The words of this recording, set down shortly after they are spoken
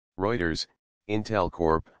Reuters, Intel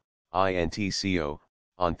Corp, INTC.O,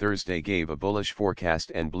 on Thursday gave a bullish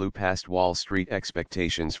forecast and blew past Wall Street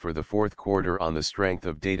expectations for the fourth quarter on the strength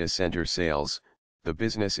of data center sales, the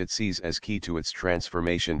business it sees as key to its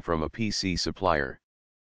transformation from a PC supplier.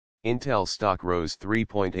 Intel stock rose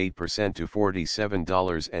 3.8% to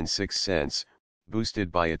 $47.06,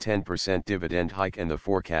 boosted by a 10% dividend hike and the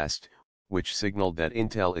forecast, which signaled that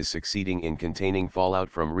Intel is succeeding in containing fallout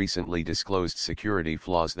from recently disclosed security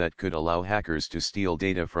flaws that could allow hackers to steal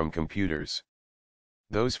data from computers.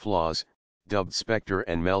 Those flaws, dubbed Spectre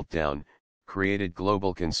and Meltdown, created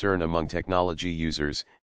global concern among technology users,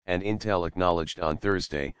 and Intel acknowledged on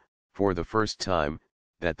Thursday, for the first time,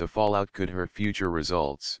 that the fallout could hurt future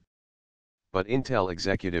results. But Intel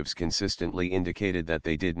executives consistently indicated that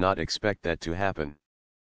they did not expect that to happen.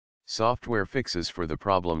 Software fixes for the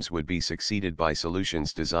problems would be succeeded by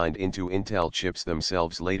solutions designed into Intel chips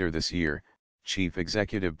themselves later this year, Chief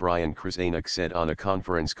Executive Brian Krzanich said on a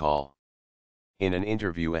conference call. In an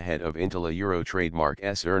interview ahead of Intel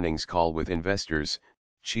Trademark's earnings call with investors,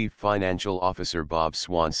 Chief Financial Officer Bob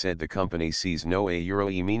Swan said the company sees no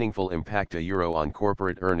meaningful impact on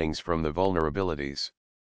corporate earnings from the vulnerabilities.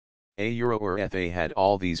 They had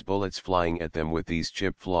all these bullets flying at them with these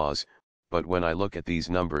chip flaws, but when I look at these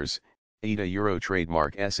numbers,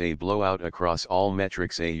 Trademark's a blowout across all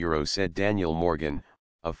metrics said Daniel Morgan,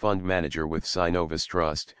 a fund manager with Synovus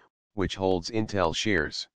Trust, which holds Intel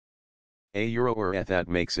shares. That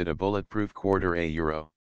makes it a bulletproof quarter.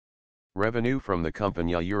 Revenue from the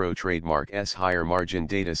company Trademark's higher margin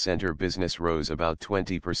data center business rose about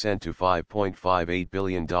 20% to $5.58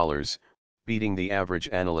 billion, beating the average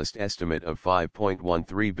analyst estimate of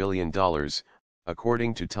 $5.13 billion,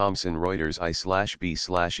 according to Thomson Reuters.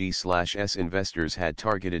 I/B/E/S investors had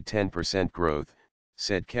targeted 10% growth,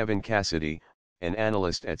 said Kevin Cassidy, an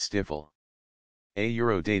analyst at Stifel.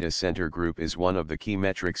 Data center group is one of the key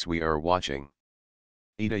metrics we are watching.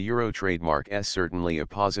 Trademark's certainly a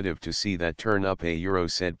positive to see that turn up,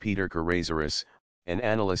 said Peter Karazaris, an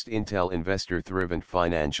analyst Intel investor Thrivent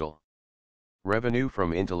Financial. Revenue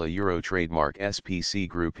from Intel Trademark's PC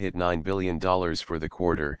group hit $9 billion for the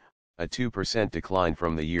quarter, a 2% decline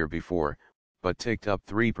from the year before, but ticked up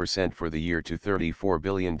 3% for the year to $34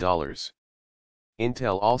 billion.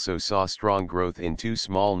 Intel also saw strong growth in two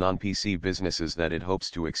small non-PC businesses that it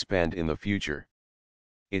hopes to expand in the future.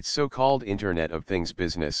 Its so-called Internet of Things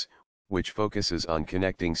business, which focuses on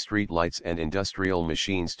connecting streetlights and industrial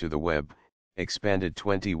machines to the web, expanded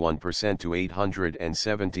 21% to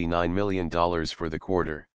 $879 million for the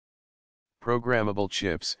quarter. Programmable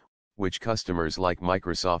chips, which customers like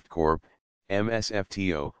Microsoft Corp,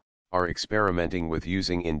 INTC.O, are experimenting with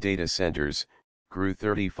using in data centers, grew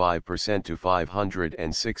 35% to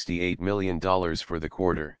 $568 million for the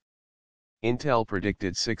quarter. Intel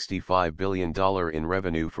predicted $65 billion in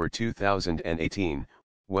revenue for 2018,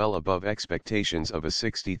 well above expectations of a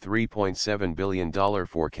 $63.7 billion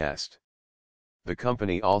forecast. The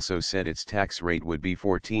company also said its tax rate would be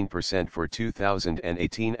 14% for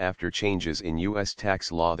 2018 after changes in U.S.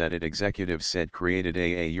 tax law that its executives said created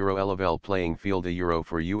a level playing field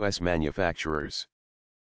for U.S. manufacturers.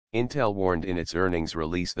 Intel warned in its earnings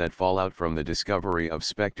release that fallout from the discovery of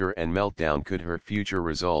Spectre and Meltdown could hurt future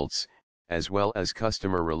results, as well as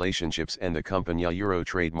customer relationships and the company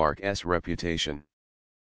Trademark's reputation.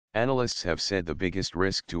 Analysts have said the biggest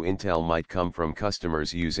risk to Intel might come from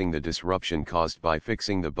customers using the disruption caused by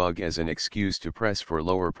fixing the bug as an excuse to press for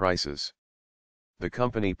lower prices. The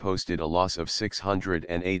company posted a loss of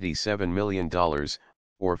 $687 million,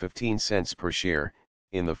 or 15 cents per share,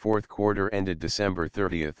 in the fourth quarter ended December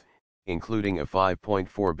 30, including a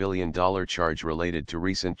 $5.4 billion charge related to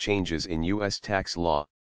recent changes in U.S. tax law.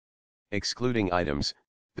 Excluding items,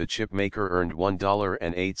 the chip maker earned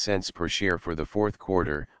 $1.08 per share for the fourth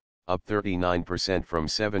quarter, up 39% from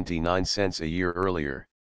 79 cents a year earlier.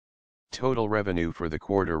 Total revenue for the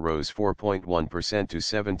quarter rose 4.1% to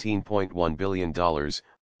 $17.1 billion,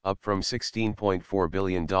 up from $16.4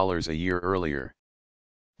 billion a year earlier.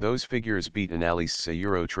 Those figures beat analysts'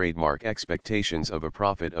 Trademark expectations of a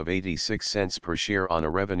profit of 86 cents per share on a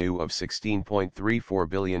revenue of $16.34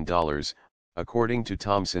 billion, according to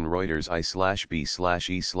Thomson Reuters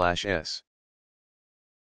I/B/E/S.